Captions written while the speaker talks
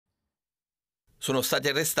Sono stati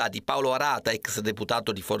arrestati Paolo Arata, ex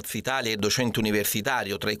deputato di Forza Italia e docente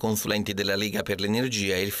universitario tra i consulenti della Lega per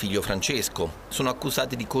l'energia, e il figlio Francesco. Sono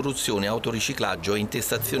accusati di corruzione, autoriciclaggio e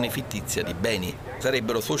intestazione fittizia di beni.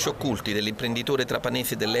 Sarebbero soci occulti dell'imprenditore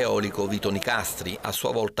trapanese dell'eolico Vito Nicastri, a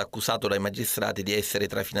sua volta accusato dai magistrati di essere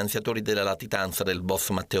tra i finanziatori della latitanza del boss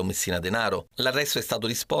Matteo Messina Denaro. L'arresto è stato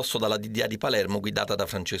disposto dalla DDA di Palermo guidata da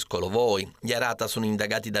Francesco Lovoi. Gli Arata sono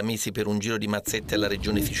indagati da mesi per un giro di mazzette alla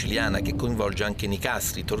regione siciliana che coinvolge anche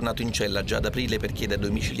Nicastri, tornato in cella già ad aprile perché dai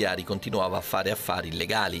domiciliari continuava a fare affari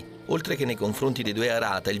illegali. Oltre che nei confronti dei due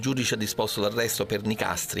Arata, il giudice ha disposto l'arresto per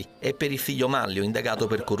Nicastri e per il figlio Manlio, indagato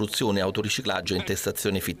per corruzione, autoriciclaggio e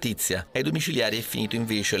intestazione fittizia. Ai domiciliari è finito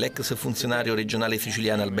invece l'ex funzionario regionale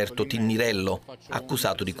siciliano Alberto Tinnirello,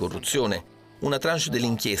 accusato di corruzione. Una tranche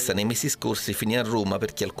dell'inchiesta nei mesi scorsi finì a Roma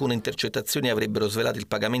perché alcune intercettazioni avrebbero svelato il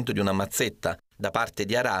pagamento di una mazzetta da parte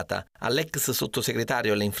di Arata all'ex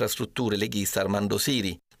sottosegretario alle infrastrutture leghista Armando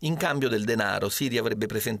Siri. In cambio del denaro, Siri avrebbe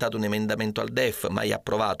presentato un emendamento al DEF, mai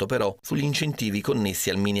approvato però, sugli incentivi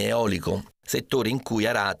connessi al mini eolico, settore in cui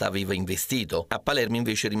Arata aveva investito. A Palermo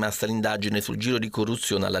invece è rimasta l'indagine sul giro di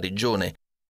corruzione alla regione.